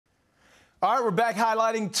All right, we're back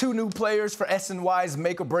highlighting two new players for SNY's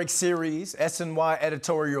Make or Break series. SNY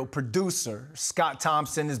editorial producer Scott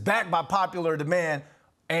Thompson is back by popular demand,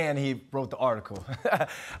 and he wrote the article. All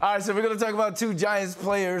right, so we're going to talk about two Giants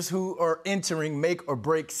players who are entering Make or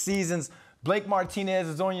Break seasons. Blake Martinez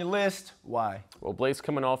is on your list. Why? Well, Blake's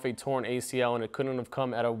coming off a torn ACL, and it couldn't have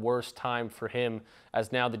come at a worse time for him,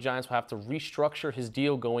 as now the Giants will have to restructure his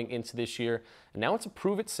deal going into this year. And now it's a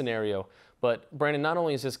prove-it scenario. But, Brandon, not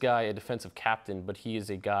only is this guy a defensive captain, but he is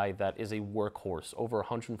a guy that is a workhorse. Over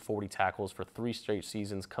 140 tackles for 3 straight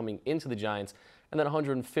seasons coming into the Giants, and then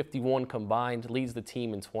 151 combined, leads the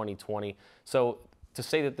team in 2020. So to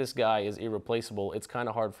say that this guy is irreplaceable, it's kind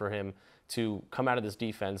of hard for him to come out of this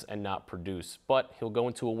defense and not produce. But he'll go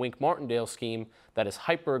into a Wink Martindale scheme that is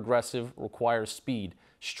hyper-aggressive, requires speed,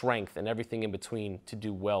 strength, and everything in between to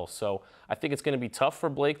do well. So I think it's going to be tough for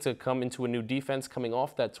Blake to come into a new defense coming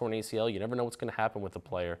off that torn ACL. You never know what's going to happen with a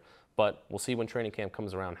player. But we'll see when training camp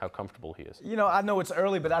comes around how comfortable he is. You know, I know it's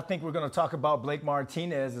early, but I think we're going to talk about Blake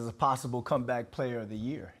Martinez as a possible comeback player of the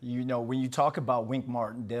year. You know, when you talk about Wink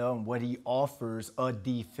Martindale and what he offers a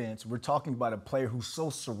defense, we're talking about a player who's so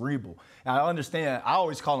cerebral. And I understand, I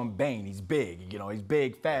always call him Bane. He's big, you know, he's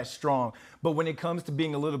big, fast, strong. But when it comes to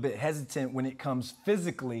being a little bit hesitant, when it comes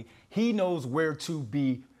physically, he knows where to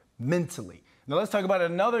be mentally. Now let's talk about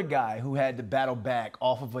another guy who had to battle back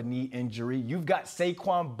off of a knee injury. You've got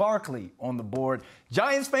Saquon Barkley on the board.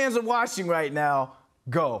 Giants fans are watching right now.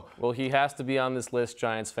 Go. Well, he has to be on this list,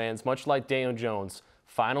 Giants fans, much like Daniel Jones.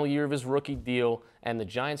 Final year of his rookie deal, and the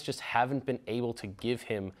Giants just haven't been able to give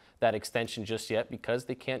him that extension just yet because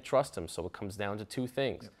they can't trust him. So it comes down to two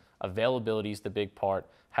things. Availability is the big part.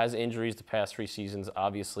 Has injuries the past 3 seasons.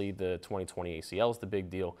 Obviously, the 2020 ACL is the big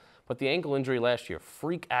deal. But the ankle injury last year,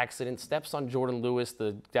 freak accident, steps on Jordan Lewis,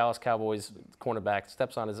 the Dallas Cowboys cornerback,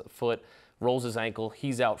 steps on his foot, rolls his ankle.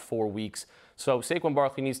 He's out 4 weeks. So Saquon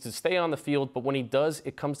Barkley needs to stay on the field, but when he does,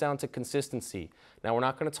 it comes down to consistency. Now, we're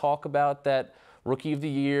not going to talk about that rookie of the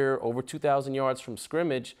year, over 2,000 yards from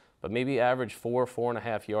scrimmage, but maybe average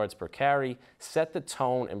 4.5 yards per carry, set the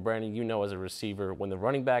tone, and Brandon, you know as a receiver, when the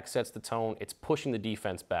running back sets the tone, it's pushing the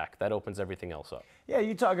defense back. That opens everything else up. Yeah,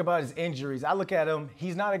 you talk about his injuries. I look at him,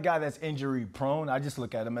 he's not a guy that's injury prone. I just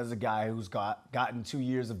look at him as a guy who's gotten 2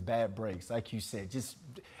 years of bad breaks, like you said. Just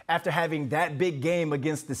after having that big game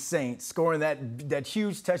against the Saints, scoring that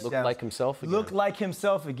huge touchdown. Looked like himself again. Looked like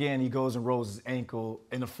himself again. He goes and rolls his ankle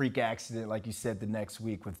in a freak accident, like you said, the next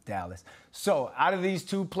week with Dallas. So out of these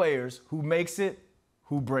two players, who makes it,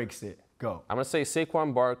 who breaks it? Go. I'm going to say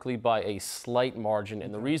Saquon Barkley by a slight margin,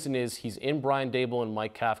 and the reason is he's in Brian Daboll and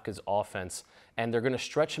Mike Kafka's offense, and they're going to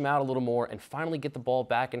stretch him out a little more and finally get the ball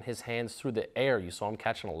back in his hands through the air. You saw him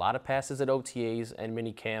catching a lot of passes at OTAs and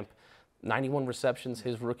minicamp. 91 receptions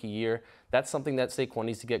his rookie year. That's something that Saquon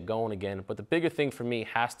needs to get going again. But the bigger thing for me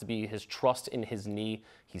has to be his trust in his knee.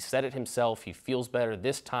 He said it himself. He feels better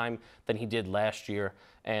this time than he did last year.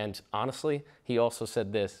 And honestly, he also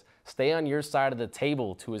said this: stay on your side of the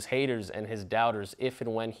table to his haters and his doubters if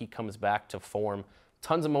and when he comes back to form.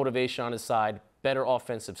 Tons of motivation on his side, better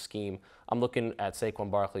offensive scheme. I'm looking at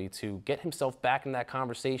Saquon Barkley to get himself back in that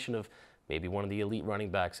conversation of maybe one of the elite running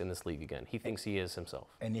backs in this league again. He thinks he is himself.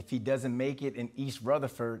 And if he doesn't make it in East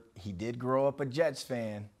Rutherford, he did grow up a Jets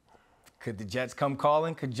fan. Could the Jets come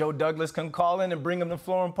calling? Could Joe Douglas come calling and bring him to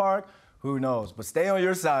Florham Park? Who knows? But stay on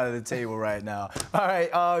your side of the table right now. All right,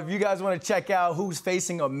 if you guys want to check out who's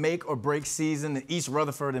facing a make or break season in East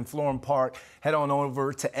Rutherford and Florham Park, head on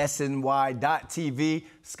over to SNY.TV.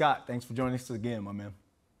 Scott, thanks for joining us again, my man.